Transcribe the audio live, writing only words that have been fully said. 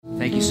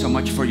Thank you so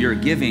much for your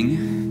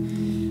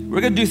giving. We're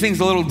going to do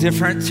things a little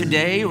different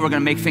today. We're going to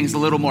make things a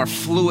little more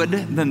fluid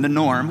than the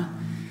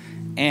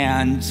norm.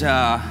 And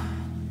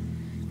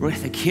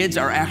the kids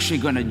are actually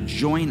going to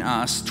join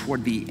us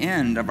toward the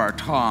end of our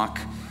talk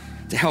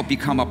to help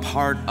become a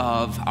part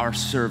of our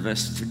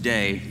service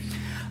today.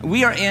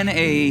 We are in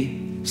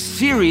a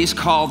series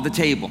called The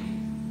Table.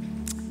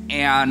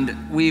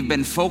 And we've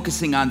been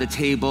focusing on the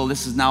table.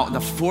 This is now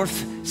the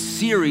fourth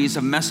series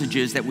of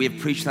messages that we have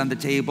preached on the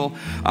table.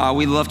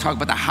 We love talking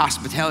about the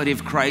hospitality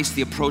of Christ,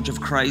 the approach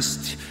of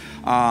Christ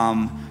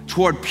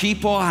toward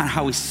people, and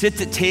how we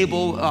sit at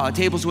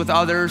tables with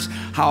others,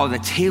 how the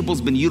table's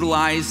been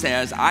utilized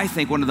as, I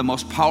think, one of the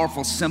most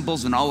powerful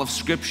symbols in all of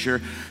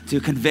Scripture to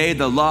convey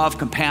the love,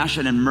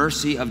 compassion, and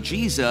mercy of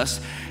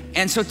Jesus.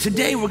 And so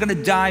today we're going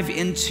to dive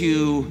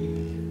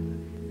into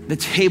the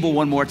table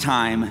one more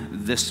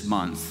time this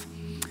month.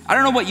 I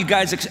don't know what you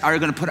guys are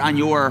going to put on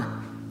your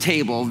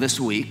table this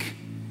week.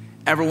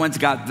 Everyone's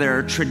got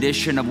their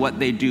tradition of what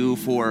they do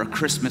for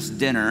Christmas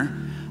dinner.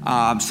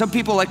 Some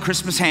people like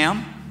Christmas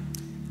ham.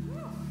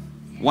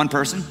 One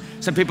person.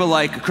 Some people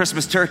like a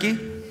Christmas turkey.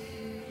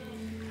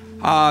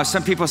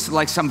 Some people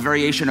like some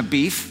variation of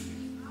beef.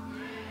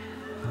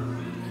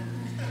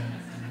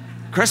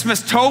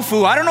 Christmas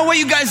tofu. I don't know what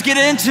you guys get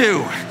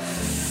into.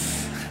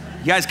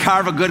 You guys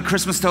carve a good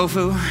Christmas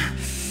tofu?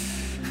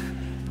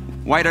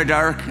 White or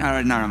dark?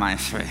 Never mind.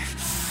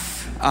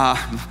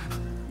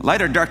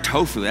 Light or dark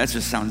tofu, that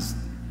just sounds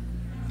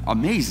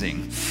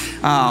amazing.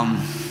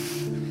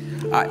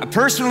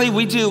 Personally,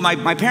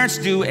 my parents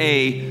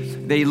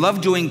they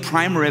love doing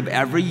prime rib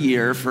every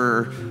year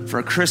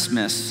for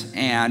Christmas.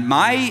 And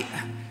all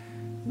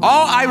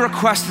I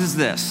request is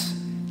this: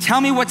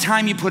 tell me what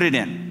time you put it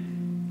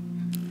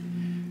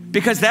in.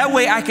 Because that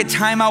way I could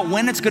time out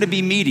when it's gonna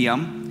be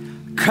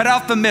medium, cut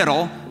out the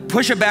middle,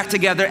 push it back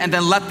together, and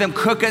then let them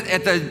cook it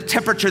at the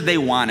temperature they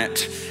want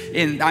it.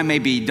 And I may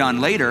be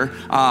done later.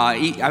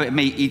 I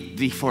may eat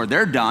before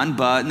they're done,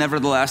 but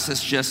nevertheless,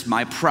 it's just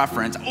my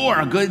preference. Or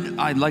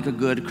I like a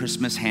good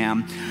Christmas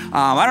ham.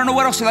 I don't know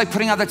what else you like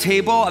putting on the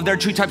table. There are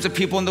two types of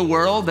people in the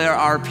world. There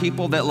are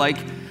people that like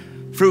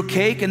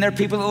fruitcake, and there are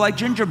people that like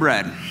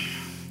gingerbread.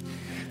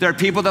 There are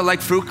people that like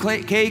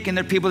fruitcake, and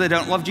there are people that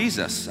don't love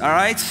Jesus, all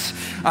right?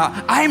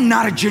 I'm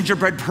not a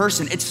gingerbread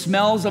person. It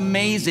smells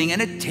amazing,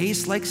 and it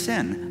tastes like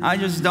sin. I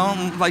just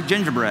don't like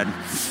gingerbread.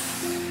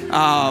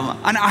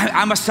 And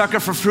I'm a sucker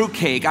for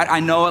fruitcake. I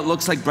know it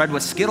looks like bread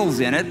with Skittles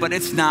in it, but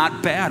it's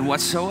not bad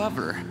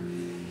whatsoever.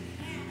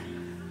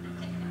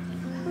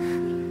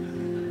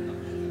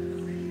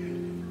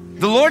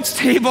 The Lord's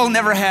table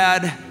never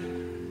had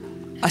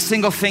a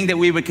single thing that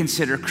we would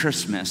consider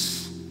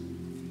Christmas,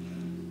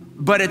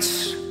 but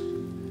it's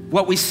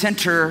what we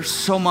center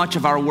so much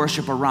of our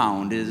worship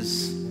around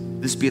is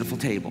this beautiful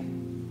table.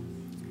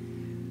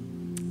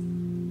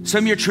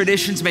 Some of your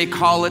traditions may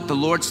call it the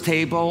Lord's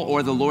table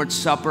or the Lord's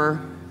Supper.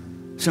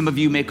 Some of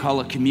you may call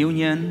it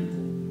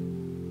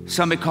communion.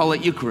 Some may call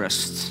it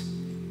Eucharist.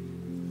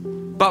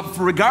 But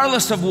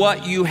regardless of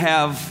what you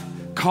have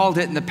called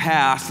it in the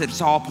past,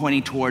 it's all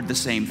pointing toward the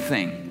same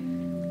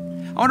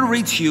thing. I want to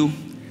read to you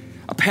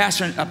a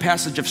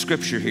passage of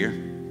Scripture here.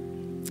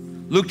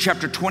 Luke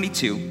chapter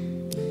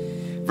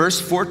 22,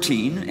 verse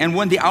 14. And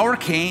when the hour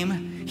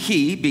came,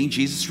 he, being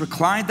Jesus,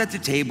 reclined at the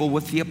table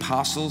with the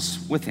apostles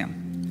with him.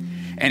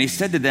 And he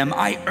said to them,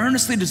 I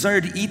earnestly desire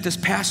to eat this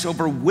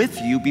Passover with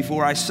you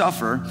before I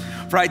suffer.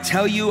 For I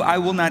tell you, I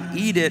will not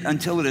eat it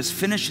until it is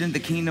finished in the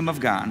kingdom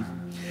of God.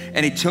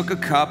 And he took a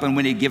cup, and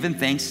when he had given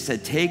thanks, he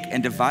said, take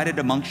and divide it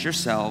amongst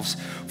yourselves.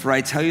 For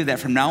I tell you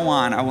that from now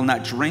on, I will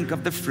not drink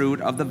of the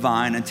fruit of the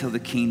vine until the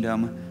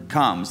kingdom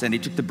comes. And he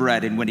took the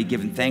bread, and when he had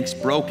given thanks,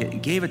 broke it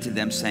and gave it to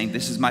them, saying,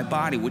 this is my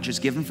body, which is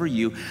given for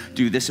you.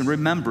 Do this in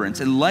remembrance.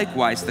 And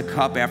likewise the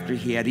cup after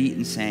he had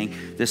eaten, saying,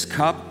 this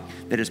cup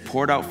that is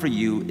poured out for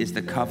you is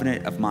the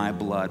covenant of my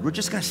blood. We're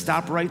just going to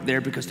stop right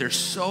there because there's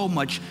so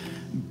much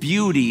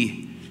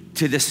beauty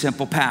to this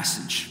simple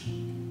passage.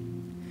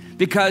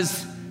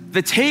 Because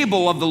the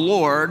table of the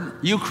Lord,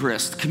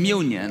 Eucharist,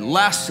 communion,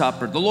 Last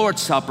Supper, the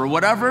Lord's Supper,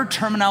 whatever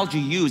terminology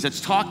you use,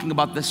 it's talking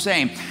about the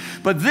same.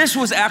 But this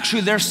was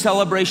actually their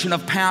celebration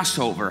of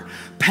Passover.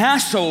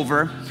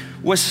 Passover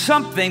was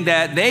something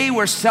that they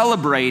were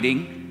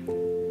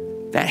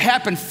celebrating that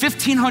happened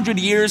 1,500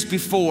 years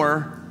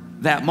before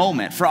that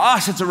moment. For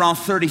us, it's around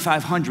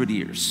 3,500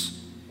 years.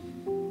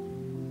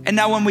 And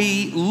now when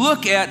we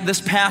look at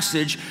this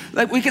passage,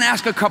 we can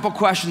ask a couple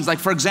questions.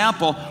 For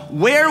example,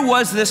 where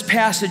was this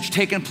passage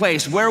taking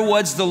place? Where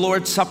was the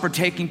Lord's Supper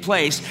taking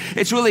place?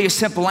 It's really a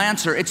simple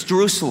answer. It's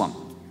Jerusalem.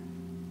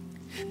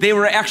 They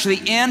were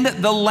actually in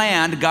the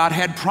land God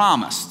had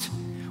promised.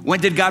 When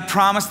did God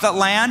promise that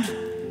land?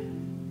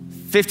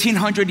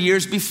 1,500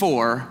 years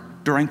before,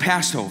 during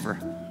Passover.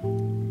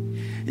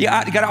 You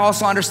got to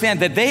also understand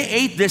that they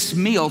ate this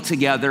meal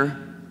together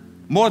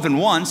more than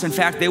once. In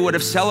fact, they would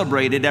have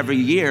celebrated every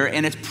year.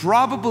 And it's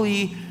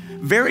probably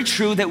very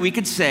true that we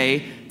could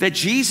say that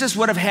Jesus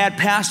would have had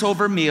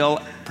Passover meal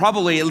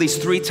probably at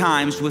least 3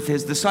 times with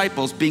his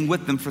disciples, being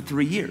with them for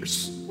 3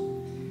 years.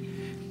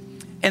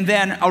 And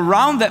then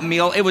around that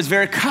meal, it was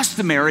very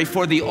customary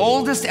for the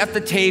oldest at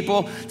the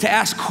table to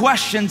ask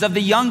questions of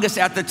the youngest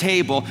at the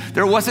table.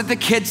 There wasn't the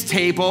kids'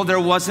 table. There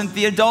wasn't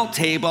the adult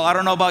table. I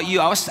don't know about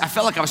you. I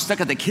felt like I was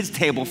stuck at the kids'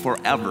 table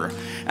forever.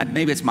 And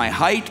maybe it's my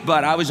height,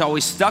 but I was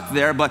always stuck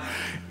there. But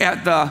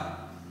at the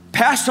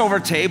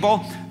Passover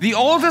table, the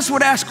oldest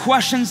would ask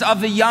questions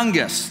of the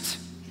youngest.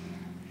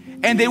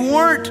 And they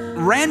weren't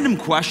random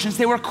questions.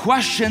 They were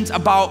questions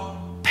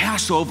about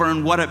Passover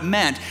and what it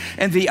meant.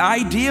 And the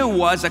idea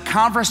was a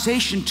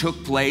conversation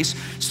took place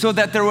so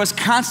that there was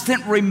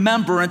constant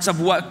remembrance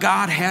of what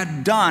God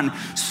had done,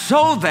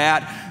 so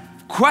that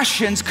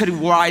questions could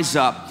rise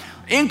up,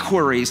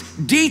 inquiries,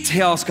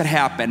 details could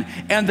happen,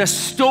 and the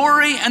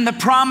story and the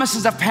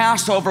promises of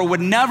Passover would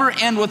never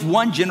end with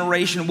one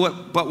generation,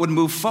 but would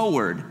move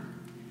forward.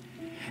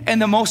 And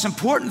the most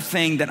important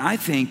thing that I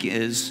think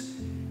is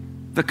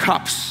the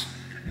cups.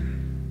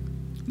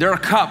 There are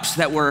cups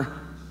that were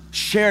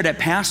shared at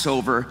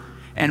Passover,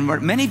 and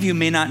what many of you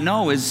may not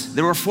know is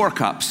there were 4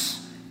 cups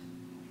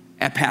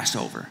at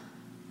Passover.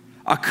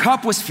 A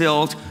cup was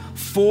filled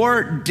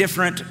 4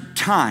 different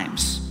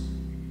times.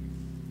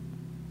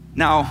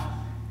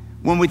 Now,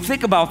 when we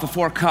think about the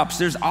 4 cups,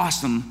 there's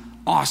awesome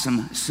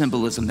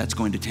symbolism that's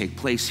going to take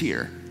place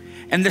here.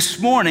 And this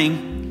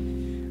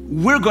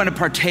morning, we're going to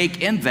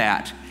partake in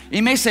that.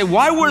 You may say,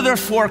 why were there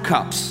 4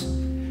 cups?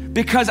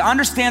 Because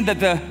understand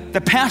that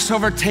the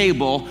Passover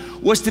table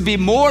was to be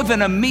more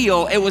than a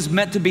meal, it was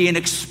meant to be an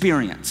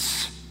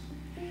experience.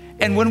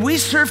 And when we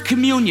serve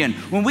communion,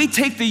 when we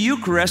take the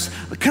Eucharist,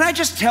 can I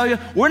just tell you,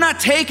 we're not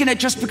taking it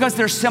just because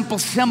they're simple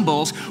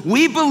symbols.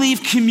 We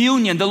believe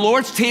communion, the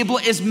Lord's table,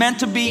 is meant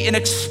to be an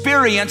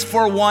experience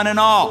for one and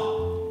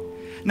all.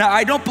 Now,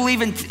 I don't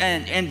believe in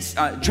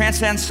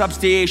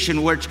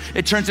transubstantiation, which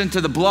it turns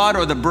into the blood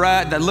or the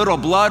bread, the literal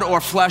blood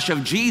or flesh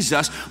of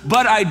Jesus,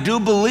 but I do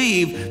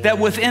believe that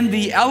within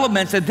the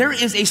elements that there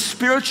is a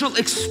spiritual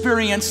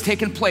experience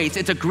taking place.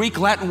 It's a Greek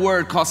Latin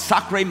word called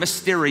sacre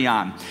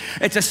mysterion.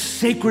 It's a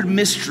sacred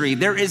mystery.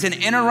 There is an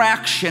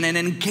interaction and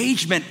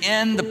engagement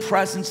in the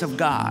presence of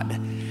God.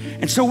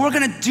 And so we're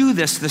gonna do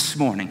this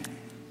morning.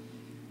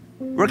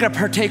 We're gonna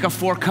partake of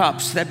 4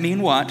 cups that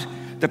mean what?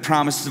 The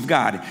promises of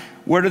God.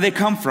 Where do they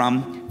come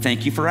from?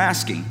 Thank you for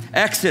asking.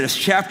 Exodus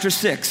chapter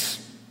 6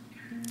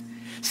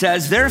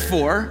 says,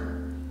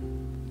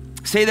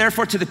 say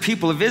therefore to the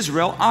people of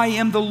Israel, I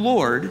am the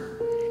Lord,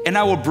 and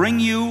I will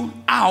bring you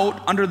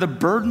out under the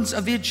burdens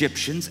of the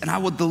Egyptians, and I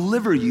will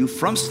deliver you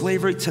from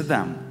slavery to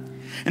them.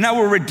 And I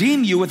will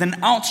redeem you with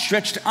an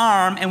outstretched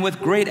arm and with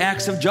great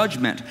acts of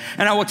judgment.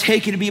 And I will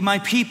take you to be my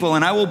people,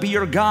 and I will be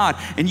your God.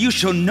 And you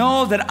shall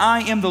know that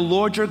I am the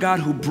Lord your God,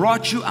 who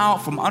brought you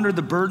out from under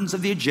the burdens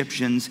of the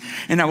Egyptians.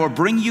 And I will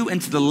bring you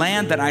into the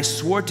land that I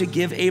swore to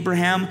give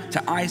Abraham,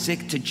 to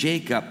Isaac, to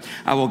Jacob.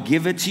 I will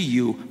give it to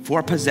you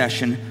for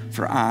possession,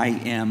 for I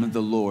am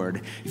the Lord.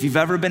 If you've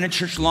ever been in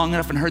church long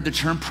enough and heard the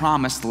term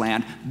promised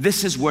land,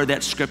 this is where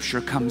that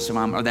scripture comes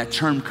from, or that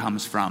term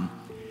comes from.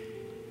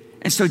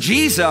 And so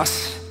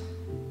Jesus,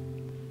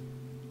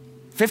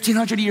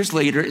 1,500 years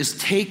later, is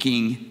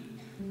taking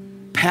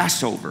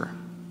Passover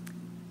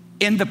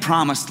in the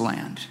promised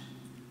land.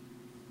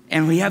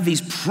 And we have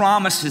these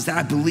promises that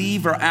I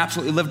believe are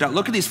absolutely lived out.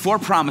 Look at these 4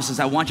 promises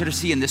I want you to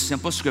see in this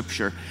simple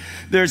scripture.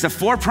 There's the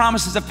 4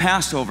 promises of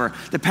Passover.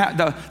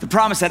 The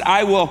promise that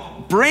I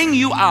will bring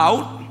you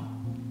out.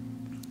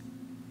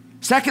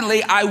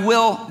 Secondly, I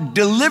will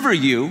deliver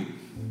you.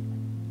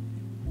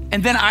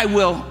 And then I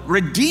will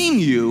redeem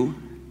you.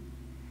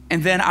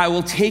 And then I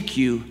will take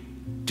you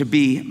to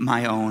be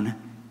my own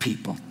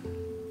people.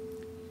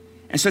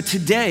 And so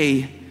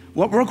today,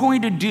 what we're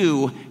going to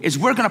do is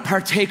we're going to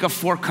partake of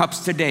 4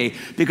 cups today,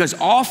 because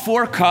all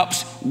 4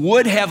 cups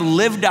would have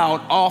lived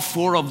out all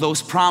 4 of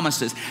those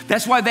promises.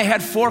 That's why they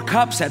had 4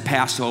 cups at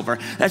Passover.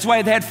 That's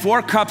why they had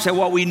 4 cups at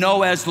what we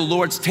know as the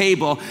Lord's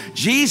table.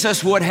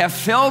 Jesus would have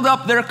filled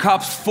up their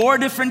cups 4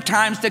 different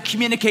times to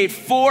communicate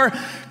 4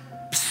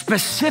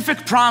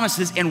 specific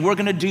promises, and we're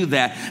gonna do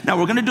that. Now,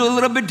 we're gonna do a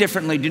little bit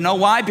differently. Do you know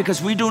why?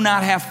 Because we do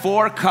not have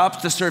 4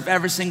 cups to serve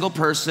every single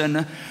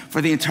person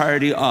for the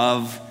entirety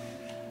of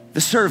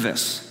the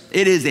service.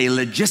 It is a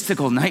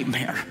logistical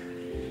nightmare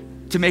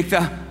to make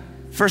the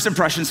first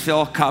impressions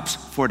fill cups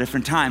 4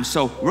 different times.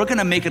 So we're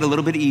gonna make it a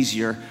little bit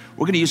easier.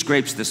 We're gonna use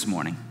grapes this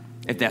morning,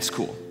 if that's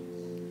cool.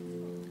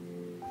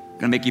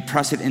 Gonna make you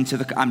press it into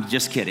the, I'm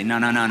just kidding. No.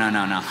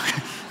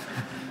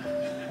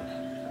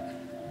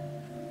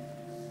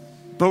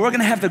 But we're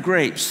gonna have the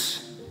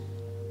grapes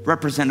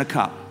represent a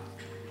cup.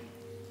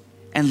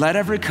 And let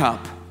every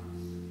cup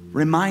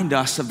remind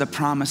us of the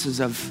promises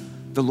of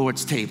the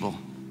Lord's table.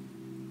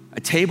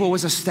 A table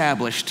was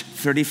established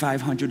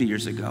 3,500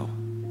 years ago.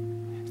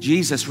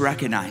 Jesus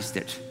recognized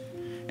it.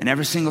 And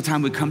every single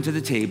time we come to the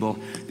table,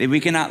 that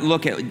we cannot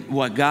look at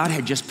what God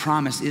had just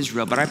promised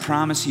Israel, but I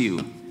promise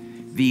you,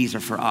 these are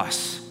for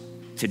us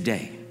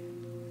today.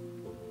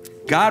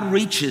 God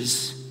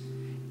reaches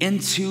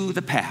into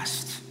the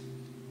past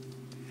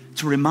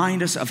to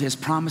remind us of his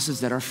promises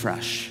that are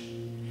fresh.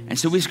 And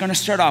so we're gonna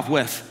start off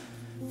with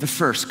the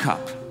first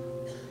cup.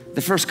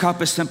 The first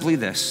cup is simply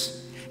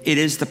this. It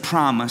is the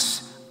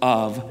promise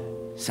of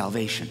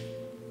salvation.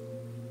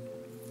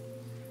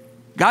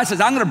 God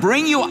says, I'm going to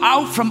bring you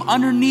out from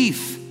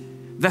underneath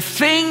the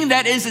thing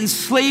that is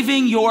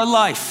enslaving your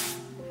life.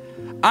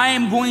 I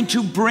am going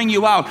to bring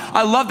you out.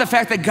 I love the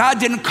fact that God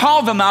didn't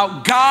call them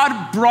out.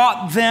 God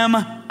brought them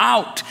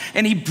out,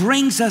 and he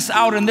brings us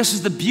out. And this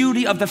is the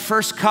beauty of the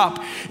first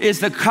cup, is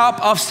the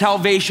cup of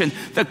salvation,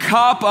 the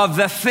cup of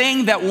the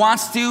thing that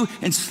wants to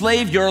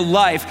enslave your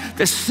life,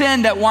 the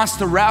sin that wants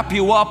to wrap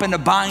you up and to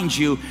bind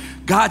you.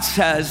 God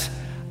says,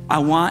 I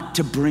want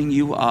to bring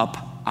you up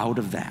out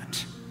of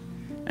that.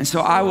 And so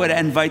I would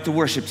invite the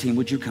worship team,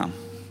 would you come?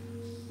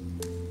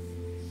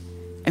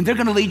 And they're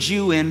gonna lead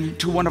you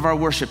into one of our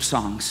worship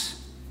songs.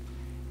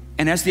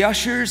 And as the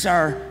ushers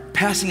are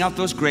passing out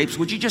those grapes,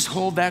 would you just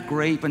hold that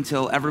grape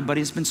until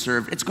everybody's been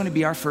served? It's gonna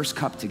be our first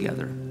cup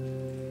together.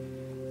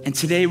 And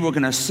today we're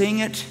gonna sing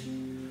it,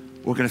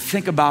 we're gonna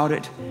think about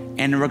it,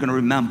 and we're gonna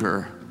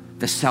remember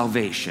the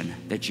salvation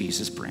that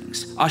Jesus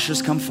brings.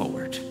 Ushers, come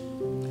forward.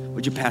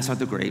 Would you pass out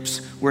the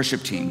grapes?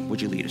 Worship team,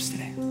 would you lead us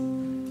today?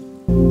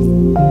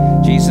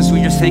 Jesus,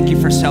 we just thank you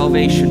for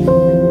salvation,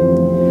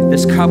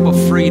 this cup of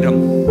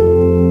freedom.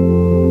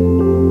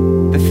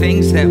 The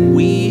things that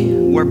we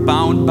were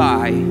bound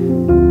by,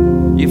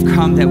 you've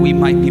come that we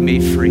might be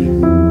made free.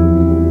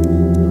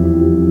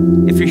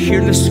 If you're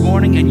here this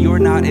morning and you're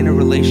not in a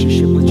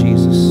relationship with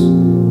Jesus,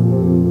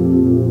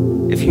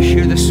 if you're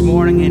here this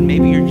morning and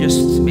maybe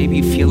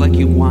you feel like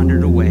you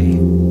wandered away,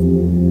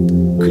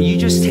 could you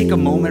just take a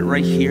moment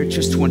right here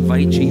just to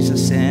invite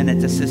Jesus in?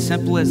 And it's as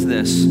simple as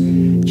this.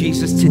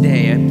 Jesus,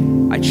 today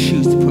I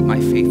choose to put my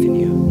faith in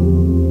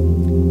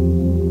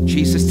you.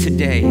 Jesus,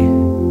 today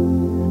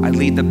I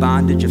leave the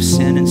bondage of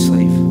sin and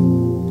slave,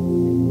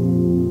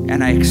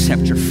 and I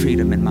accept your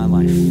freedom in my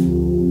life.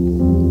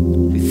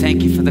 We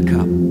thank you for the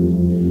cup.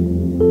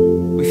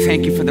 We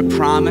thank you for the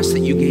promise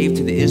that you gave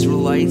to the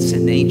Israelites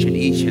in ancient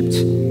Egypt,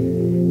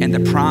 and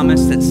the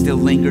promise that still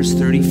lingers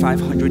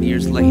 3,500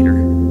 years later,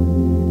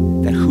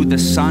 that who the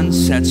Son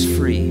sets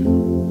free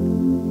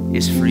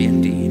is free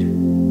indeed.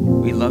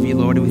 We love you,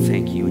 Lord, and we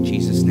thank you in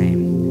Jesus'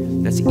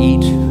 name. Let's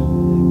eat,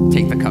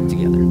 take the cup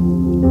together.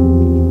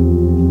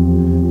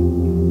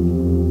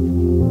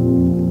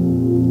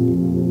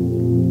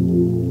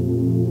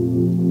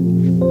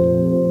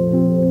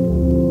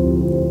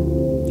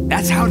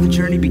 That's how the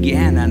journey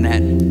began on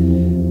that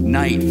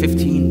night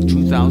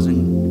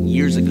 2,000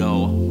 years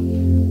ago.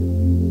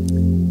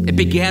 It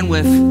began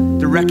with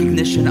the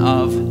recognition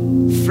of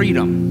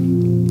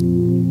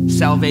freedom,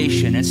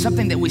 salvation. It's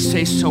something that we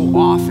say so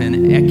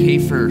often at K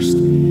First.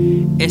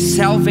 Is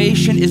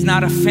salvation is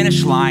not a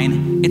finish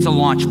line, it's a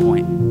launch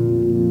point.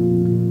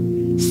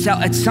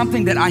 It's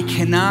something that I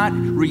cannot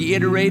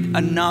reiterate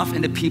enough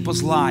into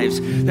people's lives,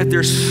 that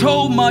there's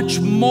so much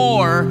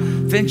more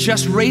than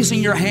just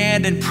raising your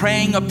hand and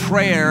praying a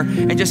prayer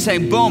and just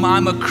saying, boom,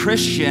 I'm a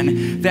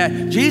Christian.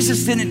 That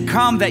Jesus didn't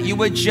come that you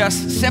would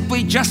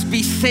simply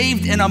be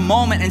saved in a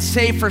moment and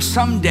saved for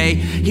someday.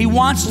 He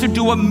wants to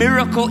do a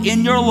miracle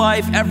in your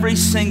life every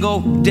single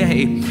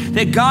day.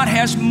 That God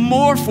has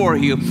more for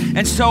you.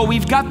 And so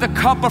we've got the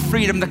cup of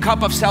freedom, the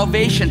cup of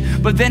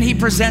salvation, but then he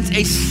presents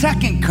a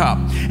second cup.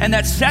 And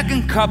that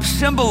second cup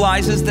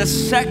symbolizes the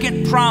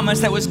second promise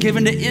that was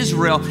given to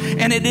Israel,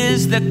 and it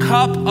is the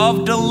cup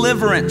of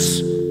deliverance.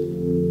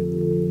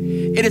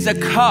 It is a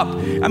cup.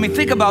 I mean,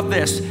 think about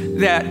this,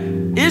 that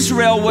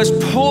Israel was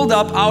pulled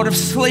up out of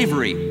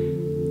slavery.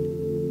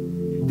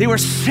 They were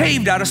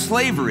saved out of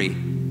slavery.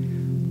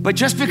 But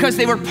just because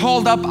they were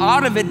pulled up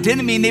out of it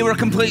didn't mean they were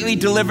completely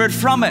delivered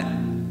from it.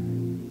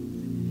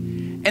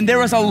 And there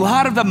was a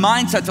lot of the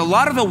mindsets, a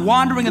lot of the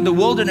wandering in the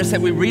wilderness that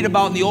we read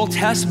about in the Old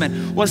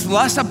Testament was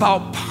less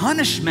about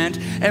punishment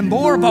and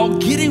more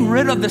about getting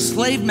rid of the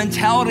slave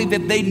mentality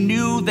that they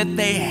knew that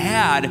they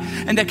had.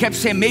 And they kept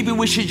saying, maybe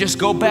we should just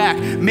go back.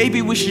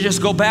 Maybe we should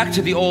just go back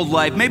to the old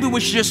life. Maybe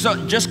we should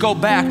just go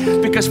back,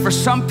 because for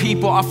some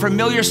people, a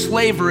familiar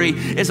slavery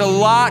is a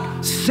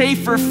lot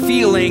safer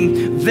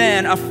feeling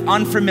than an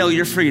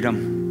unfamiliar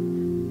freedom.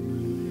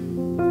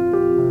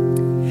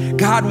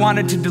 God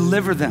wanted to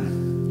deliver them.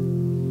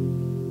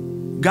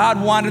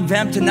 God wanted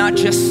them to not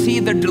just see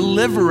their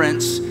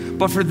deliverance,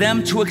 but for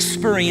them to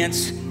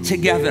experience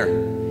together.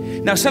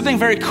 Now, something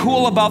very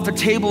cool about the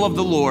table of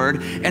the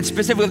Lord, and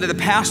specifically the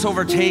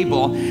Passover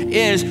table,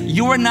 is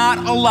you are not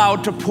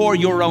allowed to pour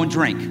your own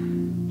drink.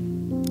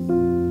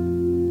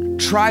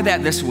 Try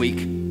that this week.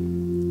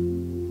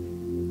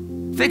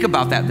 Think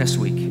about that this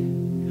week.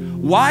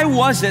 Why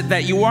was it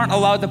that you weren't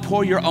allowed to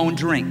pour your own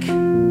drink?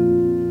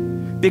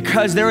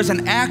 Because there is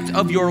an act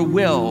of your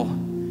will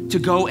to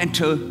go and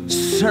to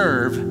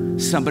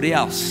serve somebody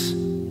else,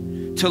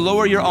 to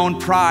lower your own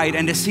pride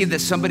and to see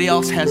that somebody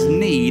else has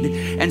need.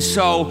 And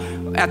so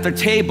at the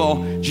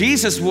table,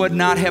 Jesus would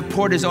not have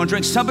poured his own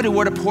drink. Somebody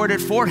would have poured it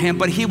for him,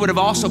 but he would have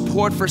also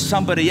poured for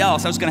somebody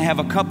else. I was gonna have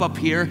a cup up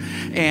here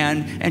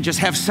and just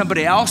have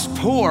somebody else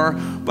pour,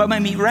 but I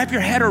mean, wrap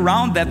your head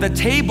around that. The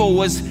table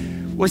was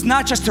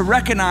not just to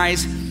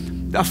recognize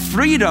a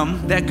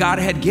freedom that God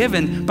had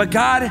given, but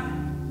God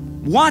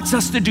wants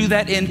us to do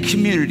that in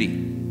community.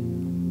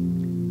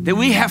 That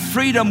we have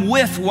freedom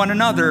with one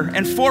another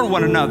and for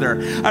one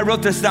another. I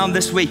wrote this down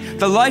this week.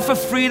 The life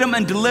of freedom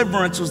and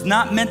deliverance was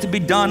not meant to be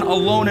done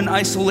alone in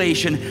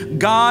isolation.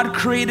 God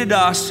created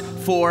us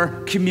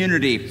for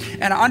community.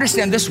 And I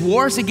understand this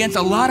wars against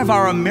a lot of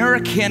our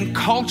American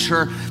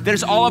culture that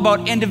is all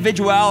about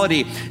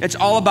individuality. It's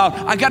all about,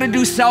 I gotta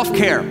do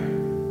self-care.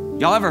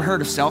 Y'all ever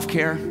heard of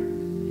self-care?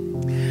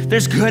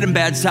 There's good and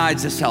bad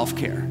sides to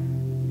self-care.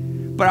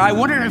 But I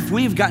wonder if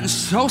we've gotten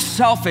so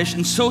selfish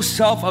and so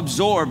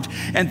self-absorbed,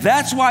 and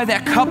that's why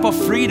that cup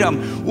of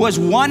freedom was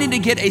wanting to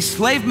get a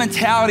slave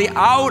mentality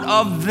out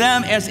of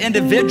them as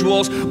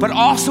individuals, but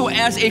also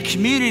as a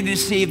community to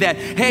see that,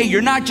 hey,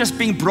 you're not just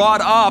being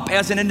brought up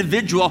as an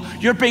individual,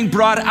 you're being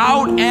brought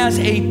out as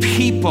a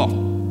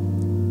people.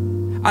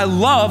 I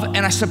love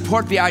and I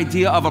support the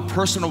idea of a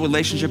personal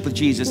relationship with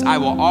Jesus. I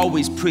will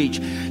always preach.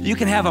 You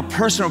can have a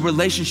personal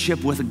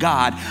relationship with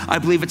God. I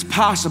believe it's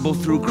possible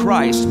through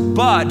Christ,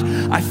 but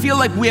I feel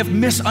like we have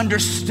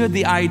misunderstood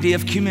the idea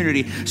of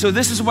community. So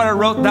this is what I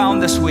wrote down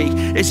this week,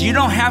 is you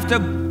don't have to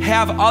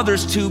have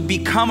others to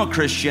become a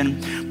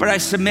Christian, but I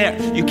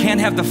submit you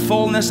can't have the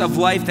fullness of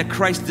life that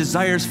Christ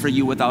desires for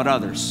you without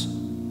others.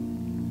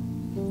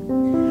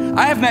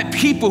 I have met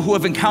people who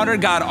have encountered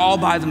God all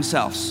by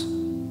themselves.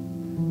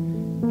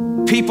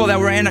 People that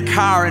were in a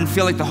car and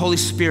feel like the Holy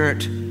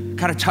Spirit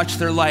kind of touched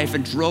their life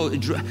and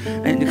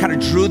kind of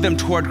drew them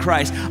toward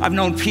Christ. I've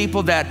known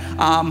people that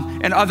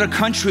in other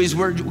countries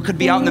where could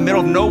be out in the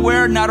middle of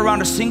nowhere, not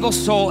around a single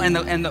soul, and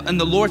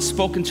the Lord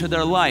spoke into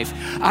their life.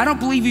 I don't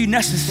believe you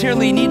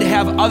necessarily need to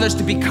have others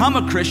to become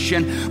a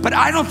Christian, but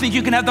I don't think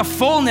you can have the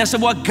fullness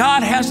of what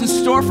God has in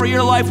store for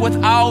your life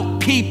without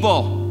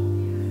people.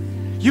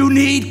 You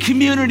need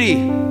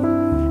community.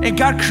 And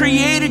God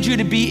created you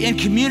to be in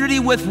community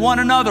with one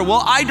another.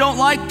 Well, I don't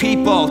like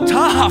people.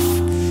 Tough.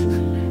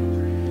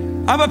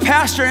 I'm a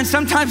pastor, and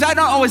sometimes I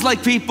don't always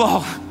like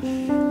people.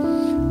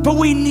 But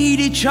we need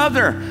each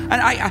other. And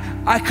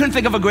I couldn't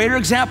think of a greater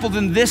example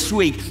than this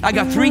week. I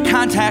got 3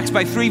 contacts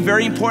by 3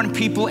 very important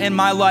people in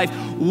my life.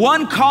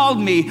 One called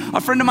me, a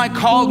friend of mine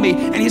called me,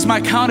 and he's my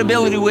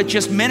accountability with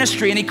just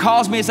ministry. And he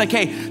calls me, he's like,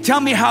 hey, tell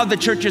me how the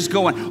church is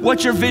going.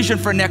 What's your vision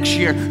for next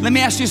year? Let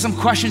me ask you some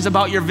questions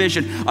about your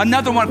vision.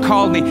 Another one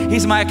called me.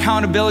 He's my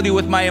accountability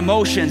with my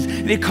emotions.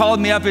 And he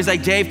called me up, he's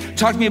like, Dave,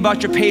 talk to me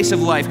about your pace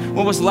of life.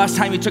 When was the last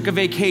time you took a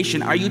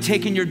vacation? Are you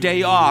taking your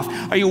day off?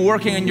 Are you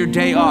working on your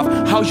day off?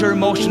 How's your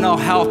emotional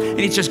health? And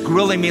he's just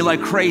grilling me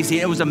like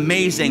crazy. It was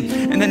amazing.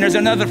 And then there's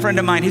another friend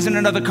of mine. He's in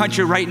another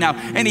country right now.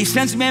 And he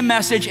sends me a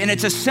message, and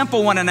it's a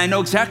simple one, and I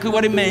know exactly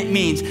what it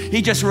means.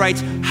 He just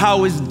writes,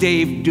 how is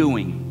Dave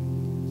doing?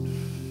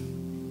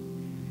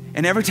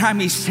 And every time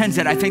he sends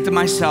it, I think to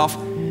myself,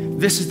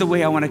 this is the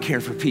way I want to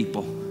care for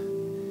people.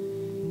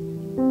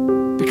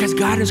 Because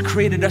God has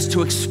created us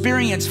to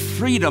experience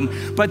freedom,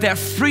 but that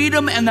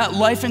freedom and that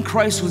life in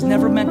Christ was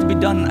never meant to be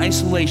done in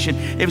isolation.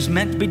 It was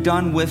meant to be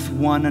done with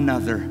one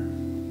another.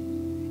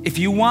 If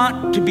you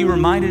want to be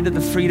reminded of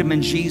the freedom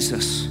in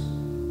Jesus,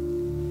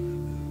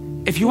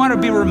 if you want to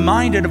be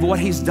reminded of what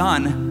he's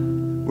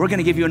done, we're going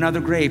to give you another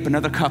grape,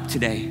 another cup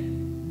today.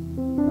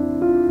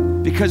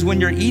 Because when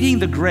you're eating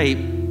the grape,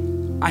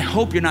 I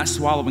hope you're not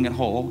swallowing it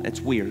whole. It's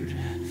weird.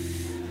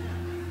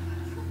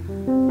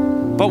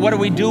 But what are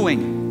we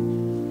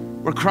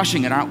doing? We're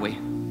crushing it, aren't we?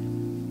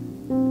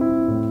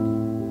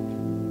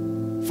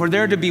 For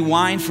there to be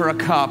wine for a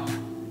cup,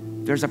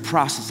 there's a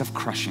process of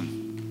crushing.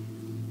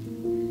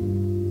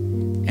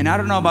 And I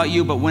don't know about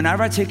you, but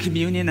whenever I take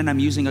communion and I'm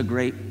using a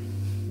grape,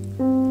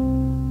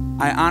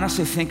 I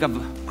honestly think of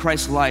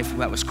Christ's life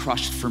that was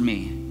crushed for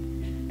me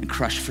and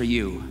crushed for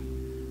you,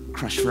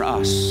 crushed for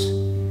us,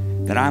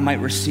 that I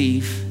might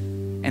receive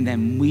and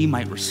then we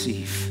might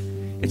receive.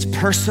 It's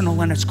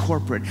personal and it's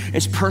corporate.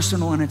 It's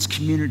personal and it's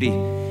community.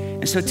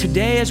 And so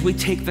today as we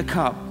take the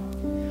cup,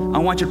 I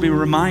want you to be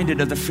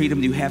reminded of the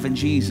freedom you have in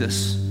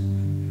Jesus.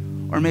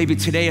 Or maybe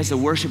today as the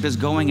worship is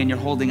going and you're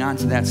holding on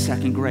to that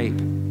second grape,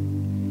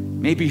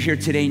 maybe you're here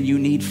today and you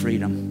need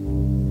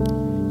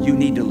freedom. You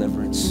need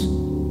deliverance.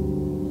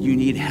 You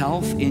need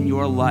health in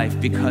your life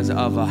because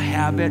of a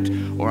habit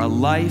or a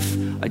life,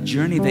 a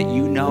journey that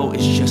you know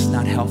is just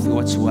not healthy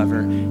whatsoever,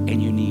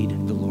 and you need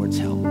the Lord's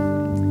help.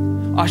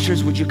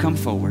 Ushers, would you come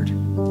forward?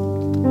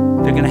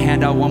 They're going to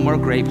hand out one more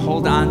grape.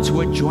 Hold on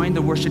to it. Join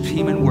the worship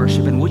team in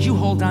worship. And would you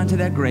hold on to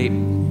that grape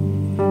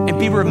and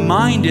be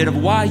reminded of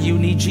why you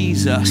need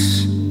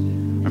Jesus?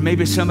 Or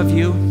maybe some of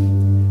you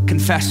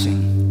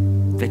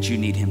confessing that you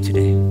need him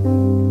today.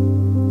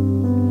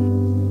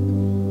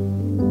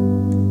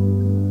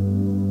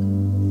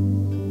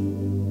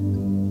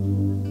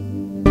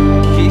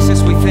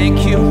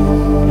 Thank you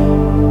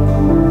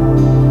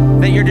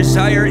that your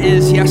desire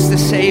is, yes, to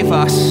save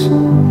us,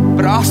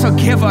 but also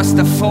give us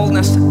the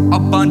fullness,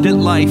 abundant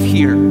life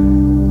here.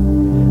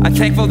 I'm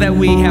thankful that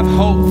we have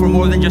hope for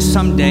more than just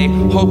someday.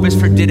 Hope is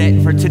for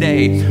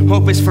today.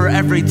 Hope is for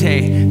every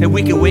day, that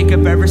we can wake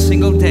up every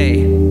single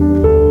day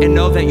and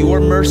know that your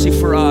mercy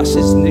for us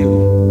is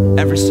new.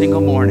 every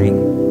single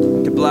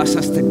morning, to bless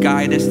us, to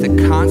guide us, to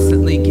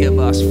constantly give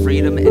us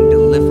freedom and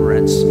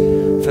deliverance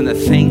from the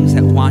things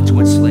that want to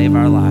enslave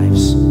our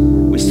lives.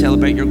 We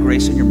celebrate your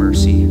grace and your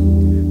mercy.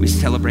 We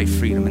celebrate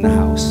freedom in the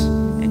house.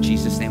 In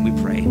Jesus' name we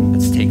pray.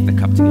 Let's take the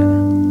cup together.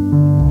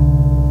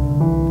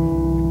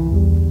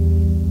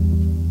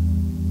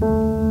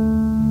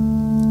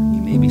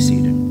 You may be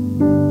seated.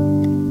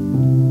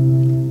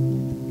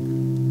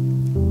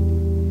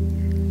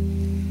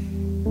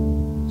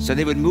 So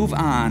they would move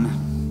on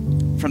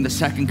from the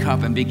second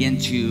cup and begin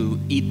to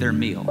eat their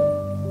meal.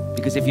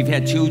 Because if you've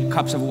had 2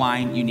 cups of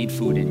wine, you need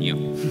food in you.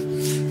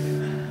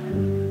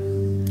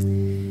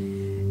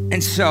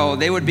 And so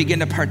they would begin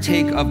to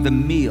partake of the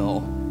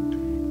meal.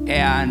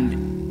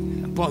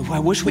 And boy, I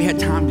wish we had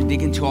time to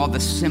dig into all the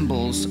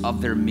symbols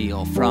of their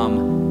meal.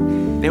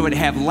 They would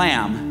have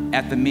lamb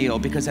at the meal,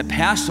 because at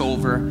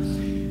Passover,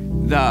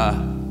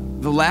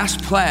 the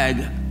last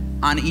plague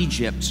on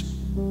Egypt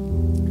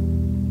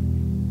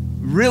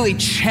really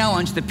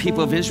challenged the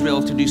people of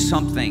Israel to do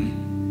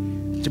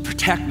something to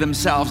protect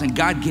themselves, and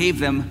God gave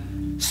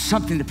them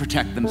something to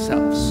protect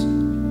themselves.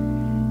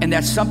 And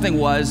that something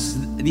was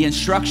the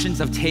instructions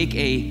of take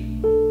a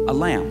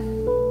lamb,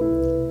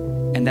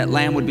 and that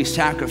lamb would be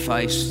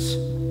sacrificed,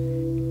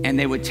 and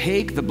they would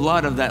take the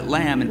blood of that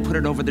lamb and put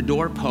it over the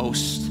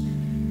doorpost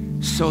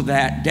so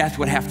that death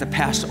would have to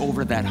pass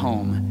over that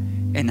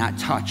home and not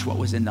touch what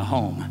was in the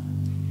home.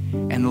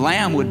 And the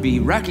lamb would be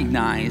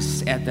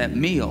recognized at that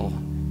meal.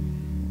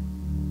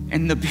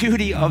 And the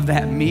beauty of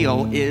that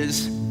meal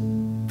is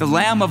the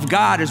Lamb of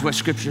God, is what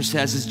Scripture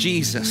says, is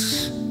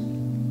Jesus,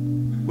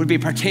 would be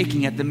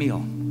partaking at the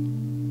meal.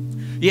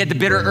 You had the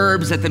bitter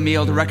herbs at the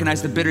meal to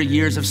recognize the bitter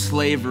years of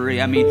slavery.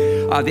 I mean,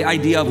 the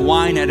idea of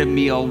wine at a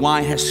meal.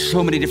 Wine has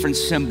so many different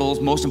symbols.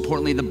 Most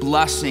importantly, the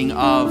blessing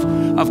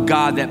of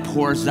God that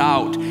pours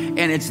out. And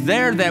it's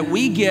there that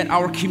we get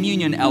our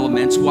communion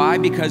elements. Why?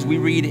 Because we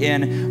read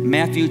in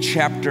Matthew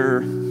chapter,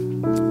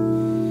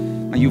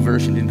 my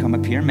YouVersion didn't come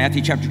up here,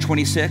 Matthew chapter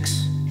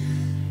 26.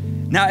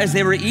 Now, as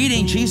they were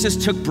eating, Jesus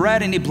took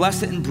bread and he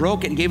blessed it and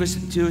broke it and gave it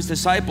to his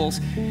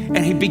disciples.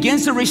 And he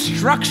begins to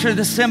restructure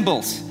the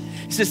symbols.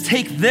 He says,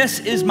 take, this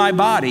is my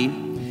body.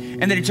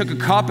 And then he took a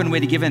cup, and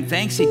when he gave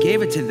thanks, he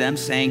gave it to them,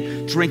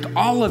 saying, drink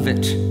all of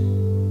it.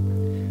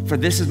 For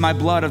this is my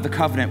blood of the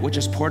covenant, which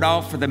is poured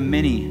out for the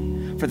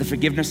many, for the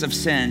forgiveness of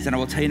sins. And I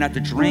will tell you not to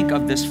drink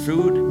of this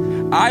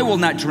fruit. I will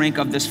not drink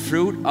of this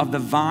fruit of the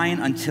vine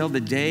until the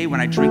day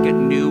when I drink it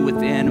new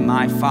within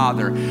my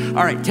Father.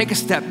 All right, take a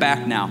step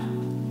back now.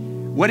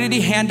 What did he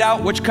hand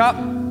out? Which cup?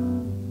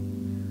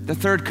 The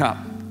third cup.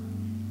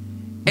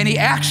 And he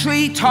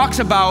actually talks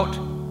about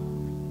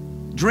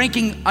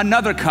drinking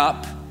another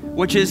cup,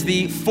 which is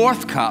the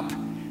fourth cup.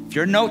 If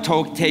you're a note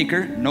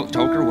taker,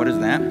 what is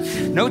that?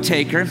 Note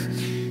taker.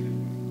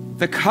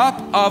 The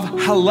cup of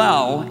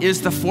Hallel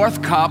is the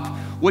fourth cup,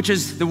 which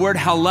is the word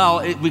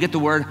Hallel. We get the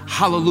word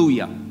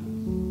hallelujah.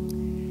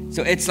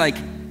 So it's like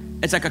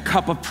a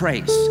cup of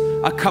praise,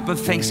 a cup of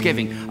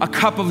thanksgiving, a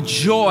cup of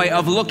joy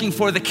of looking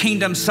for the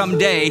kingdom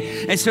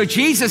someday. And so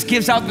Jesus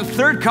gives out the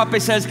third cup. He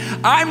says,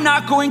 I'm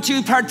not going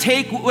to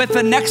partake with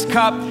the next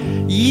cup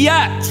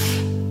yet.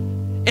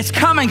 It's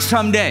coming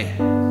someday.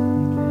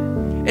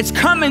 It's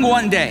coming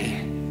one day.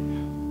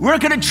 We're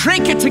gonna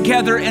drink it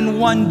together in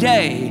one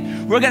day.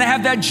 We're gonna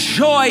have that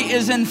joy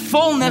is in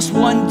fullness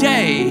one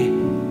day.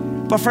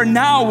 But for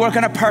now, we're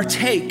gonna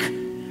partake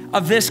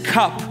of this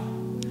cup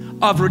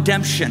of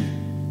redemption.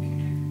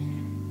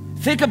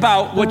 Think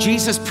about what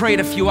Jesus prayed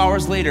a few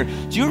hours later.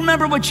 Do you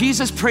remember what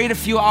Jesus prayed a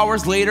few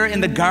hours later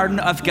in the Garden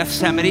of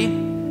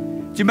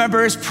Gethsemane? Do you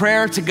remember his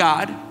prayer to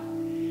God?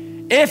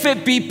 If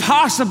it be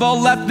possible,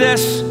 let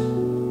this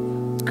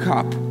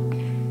cup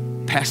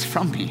pass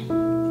from me.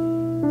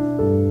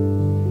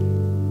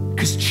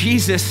 Because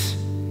Jesus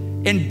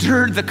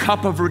endured the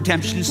cup of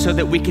redemption so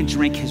that we can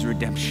drink his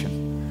redemption.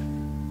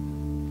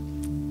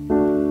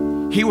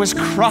 He was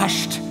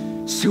crushed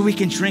so we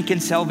can drink in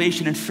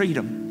salvation and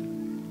freedom.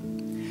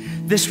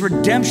 This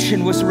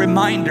redemption was a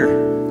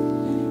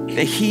reminder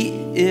that he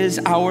is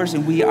ours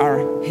and we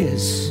are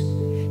his.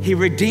 He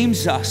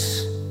redeems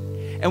us.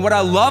 And what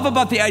I love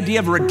about the idea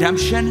of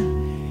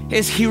redemption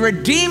is he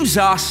redeems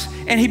us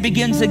and he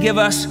begins to give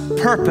us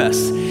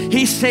purpose.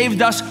 He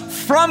saved us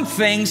from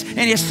things and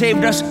he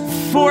saved us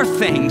for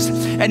things.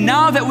 And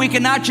now that we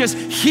can not just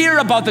hear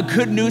about the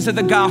good news of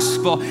the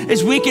gospel,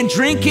 is we can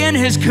drink in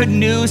his good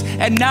news,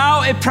 and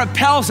now it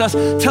propels us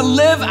to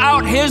live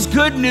out his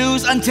good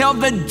news until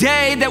the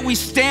day that we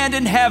stand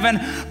in heaven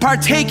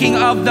partaking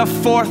of the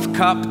fourth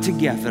cup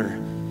together.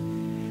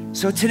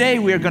 So today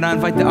we are going to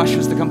invite the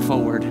ushers to come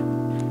forward.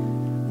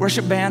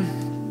 Worship band,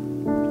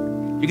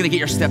 you're going to get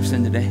your steps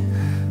in today.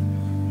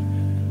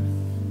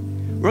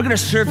 We're going to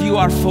serve you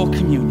our full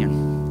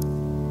communion.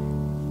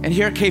 And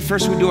here at K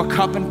First, we do a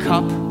cup and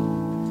cup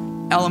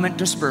element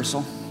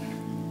dispersal.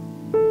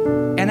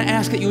 And I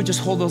ask that you would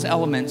just hold those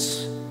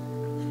elements.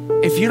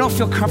 If you don't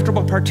feel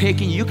comfortable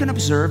partaking, you can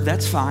observe,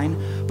 that's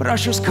fine. But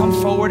ushers come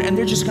forward and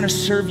they're just going to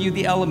serve you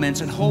the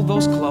elements and hold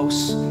those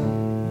close.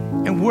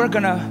 And we're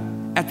going to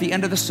at the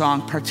end of the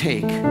song,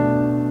 partake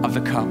of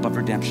the cup of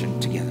redemption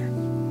together.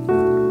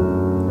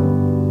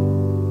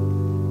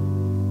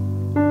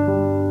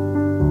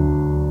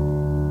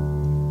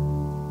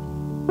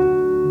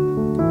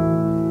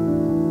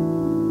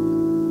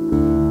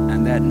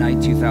 And that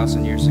night,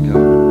 2,000 years ago,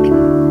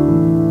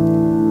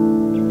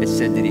 it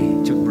said that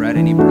he took bread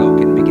and he broke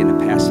it and began to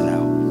pass it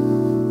out.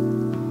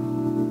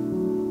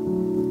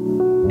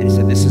 And he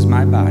said, this is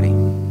my body.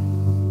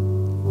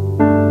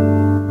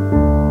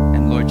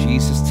 And Lord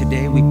Jesus,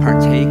 today we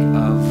partake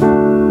of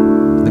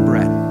the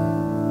bread,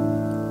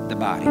 the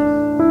body.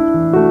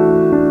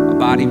 A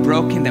body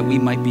broken that we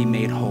might be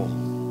made whole.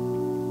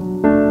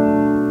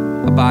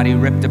 A body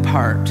ripped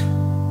apart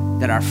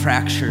that our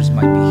fractures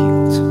might be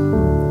healed.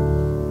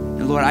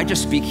 And Lord, I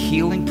just speak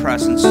healing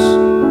presence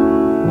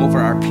over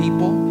our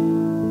people,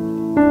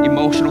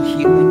 emotional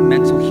healing,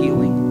 mental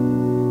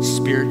healing,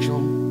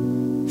 spiritual,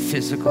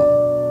 physical.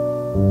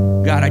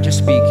 God, I just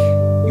speak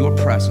your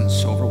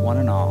presence over one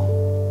and all.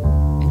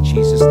 In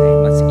Jesus'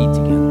 name, let's eat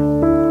together.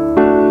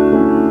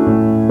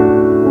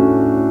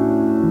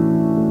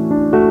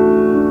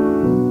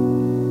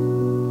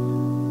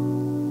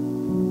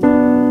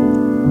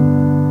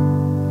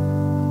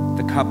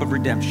 The cup of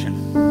redemption.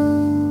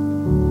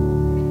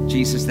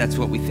 Jesus, that's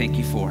what we thank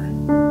you for.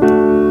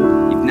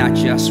 You've not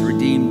just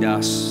redeemed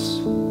us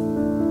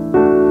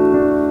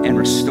and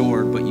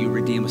restored, but you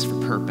redeem us for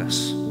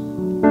purpose.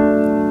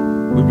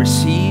 We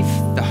receive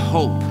the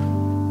hope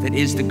that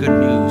is the good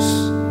news,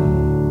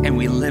 and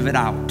we live it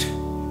out.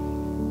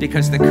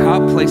 Because the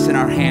cup placed in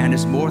our hand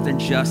is more than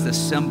just a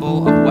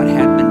symbol of what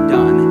had been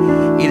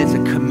done. It is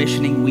a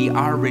commissioning. We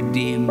are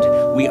redeemed,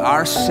 we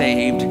are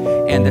saved,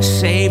 and the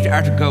saved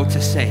are to go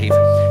to save.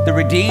 The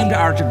redeemed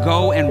are to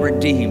go and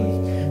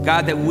redeem.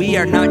 God, that we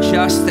are not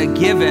just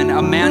given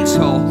a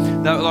mantle,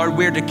 that, Lord,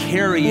 we're to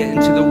carry it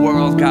into the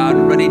world, God,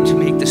 ready to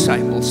make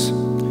disciples,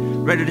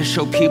 ready to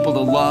show people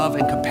the love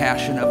and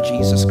compassion of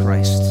Jesus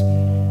Christ.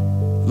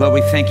 Lord,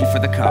 we thank you for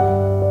the cup,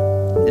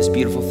 this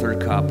beautiful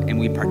third cup, and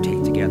we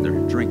partake together.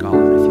 Drink all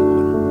of it if you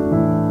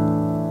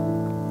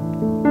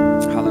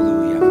want.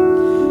 Hallelujah.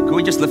 Can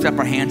we just lift up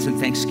our hands in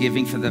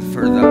thanksgiving for the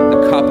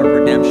cup of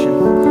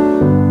redemption?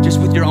 Just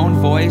with your own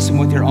voice and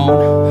with your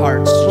own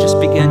hearts, just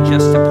begin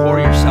just to pour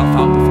yourself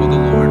out before the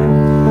Lord.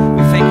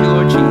 We thank you,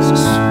 Lord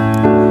Jesus.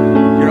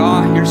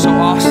 You're so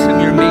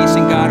awesome. You're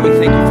amazing, God. We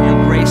thank you for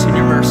your grace and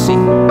your mercy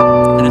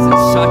that is in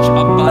such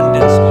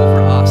abundance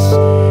over us.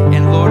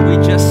 And Lord, we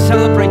just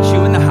celebrate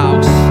you in the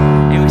house.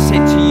 And we say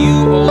to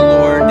you, O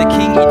Lord, the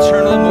King,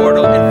 eternal,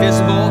 immortal,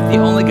 invisible, the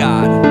only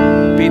God,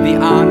 be the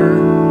honor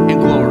and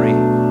glory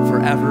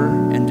forever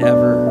and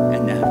ever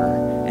and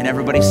ever. And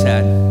everybody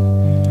said,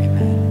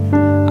 amen.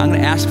 I'm going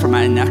to ask for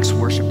my next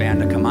worship band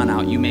to come on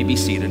out. You may be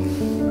seated.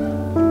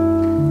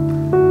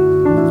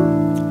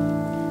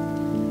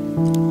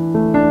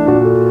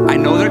 I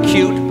know they're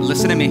cute.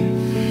 Listen to me.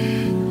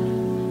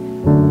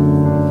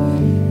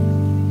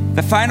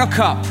 The final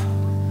cup.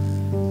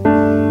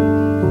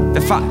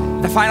 The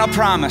final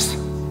promise.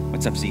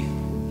 What's up, Z?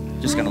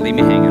 Just gonna leave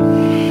me hanging.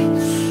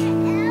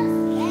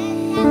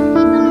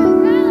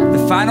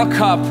 The final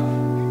cup.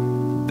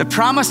 The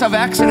promise of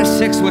Exodus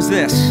 6 was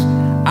this: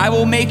 I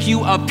will make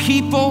you a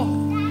people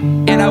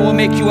and I will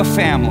make you a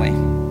family.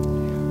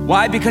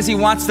 Why? Because he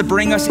wants to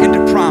bring us into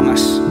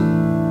promise.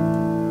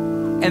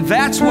 And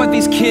that's what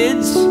these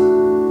kids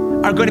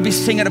are going to be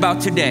singing about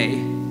today.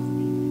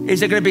 Is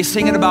they're going to be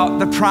singing about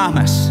the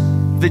promise,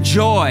 the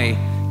joy,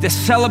 the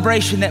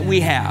celebration that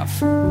we have.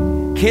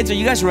 Kids, are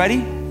you guys ready?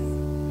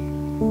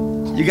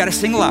 You got to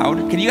sing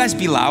loud. Can you guys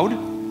be loud?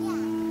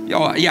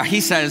 Oh, yeah,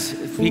 he says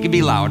he can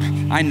be loud.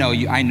 I know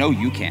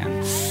you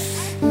can.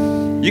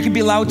 You can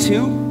be loud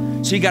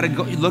too. So you got to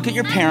go look at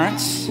your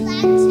parents.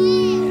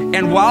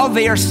 And while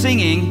they are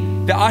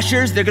singing, the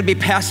ushers, they're going to be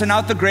passing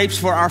out the grapes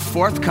for our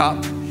fourth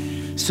cup.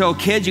 So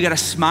kids, you got to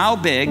smile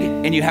big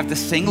and you have to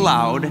sing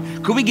loud.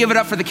 Could we give it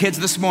up for the kids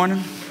this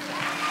morning?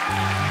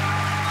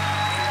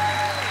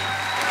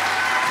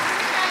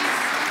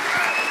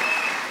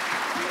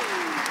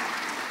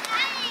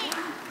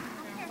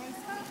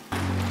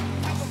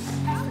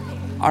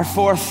 Our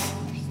fourth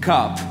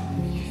cup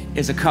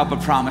is a cup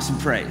of promise and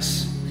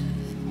praise.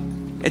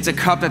 It's a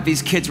cup that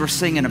these kids were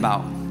singing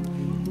about.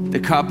 The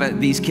cup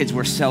that these kids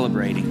were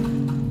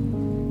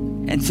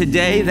celebrating. And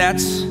today,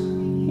 that's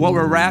what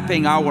we're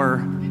wrapping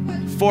our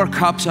 4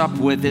 cups up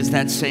with, is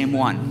that same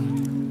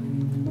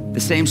one. The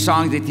same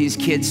song that these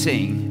kids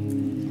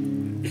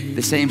sing,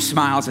 the same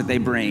smiles that they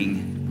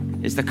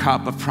bring, is the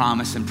cup of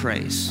promise and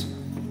praise.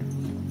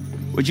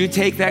 Would you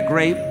take that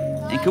grape,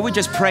 and could we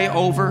just pray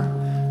over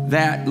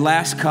that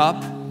last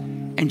cup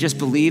and just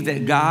believe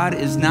that God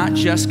is not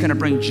just gonna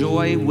bring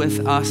joy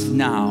with us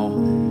now,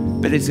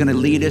 but it's gonna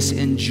lead us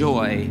in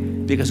joy,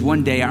 because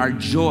one day our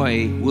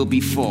joy will be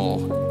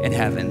full in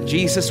heaven.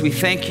 Jesus, we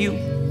thank you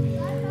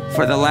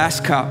for the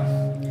last cup,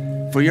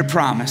 for your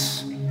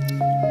promise.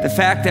 The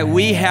fact that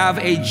we have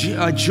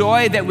a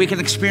joy that we can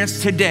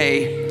experience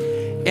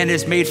today and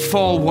is made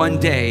full one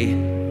day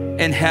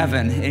in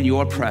heaven in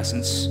your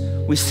presence.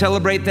 We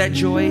celebrate that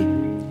joy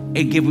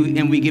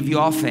and we give you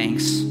all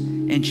thanks.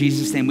 In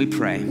Jesus' name we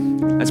pray.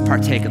 Let's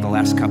partake of the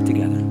last cup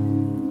together.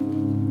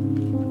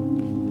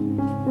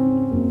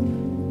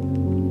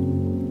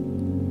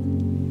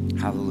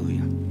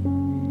 Hallelujah.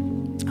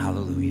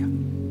 Hallelujah.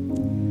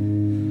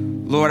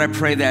 Lord, I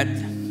pray that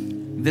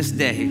this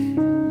day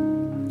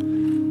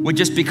would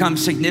just become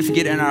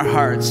significant in our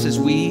hearts as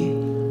we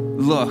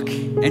look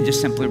and just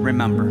simply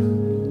remember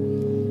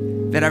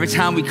that every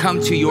time we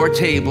come to your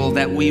table,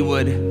 that we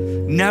would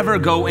never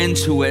go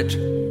into it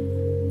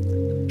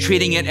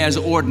treating it as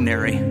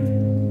ordinary,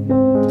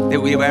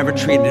 that we have ever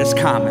treated as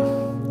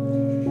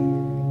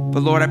common.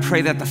 But Lord, I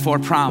pray that the four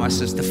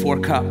promises, the four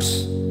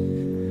cups,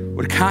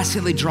 would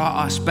constantly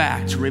draw us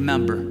back to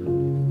remember,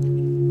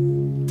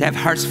 to have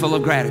hearts full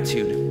of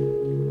gratitude,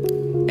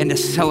 and to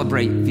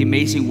celebrate the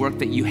amazing work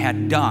that you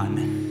had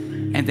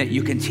done and that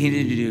you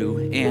continue to do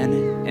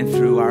in and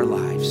through our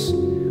lives.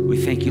 We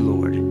thank you,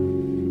 Lord,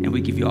 and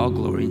we give you all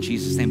glory. In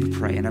Jesus' name we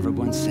pray, and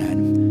everyone said.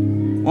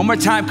 One more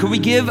time, could we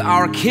give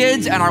our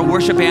kids and our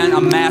worship band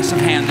a massive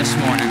hand this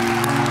morning?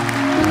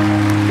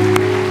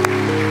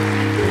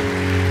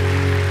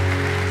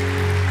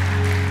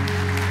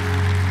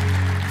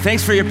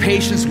 Thanks for your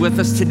patience with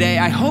us today.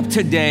 I hope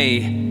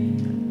today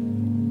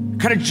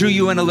kind of drew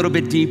you in a little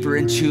bit deeper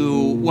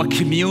into what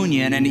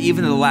communion and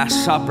even the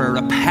Last Supper,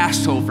 the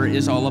Passover,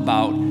 is all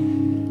about.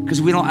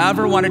 Because we don't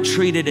ever want to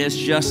treat it as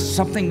just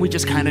something we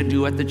just kind of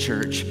do at the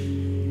church.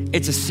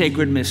 It's a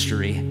sacred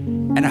mystery.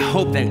 And I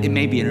hope that it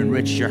maybe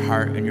enriched your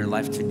heart and your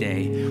life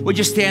today. Would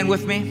you stand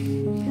with me?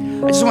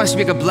 I just want to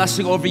speak a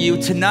blessing over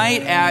you.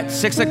 Tonight at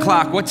 6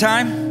 o'clock, what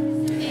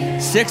time?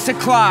 6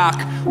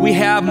 o'clock, we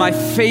have my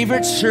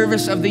favorite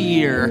service of the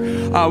year.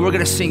 We're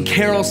gonna sing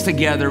carols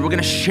together. We're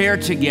gonna share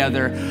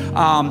together.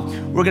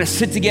 We're gonna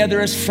sit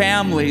together as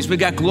families. We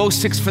got glow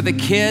sticks for the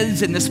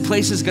kids, and this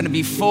place is gonna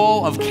be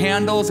full of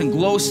candles and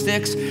glow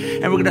sticks,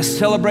 and we're gonna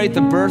celebrate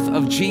the birth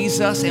of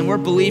Jesus, and we're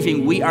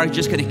believing we are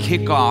just gonna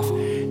kick off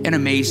an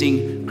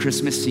amazing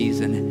Christmas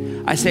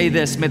season. I say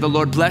this, may the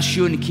Lord bless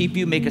you and keep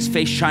you, make his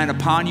face shine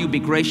upon you, be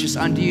gracious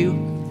unto you.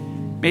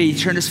 May he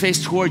turn his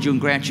face toward you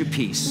and grant you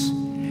peace.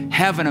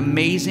 Have an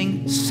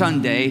amazing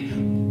Sunday.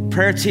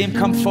 Prayer team,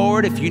 come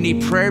forward. If you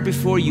need prayer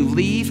before you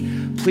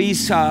leave,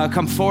 please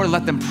come forward,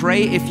 let them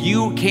pray. If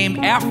you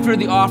came after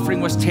the offering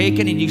was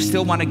taken and you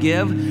still want to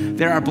give,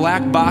 there are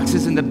black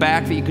boxes in the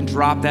back that you can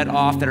drop that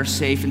off that are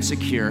safe and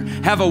secure.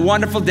 Have a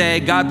wonderful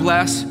day. God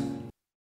bless.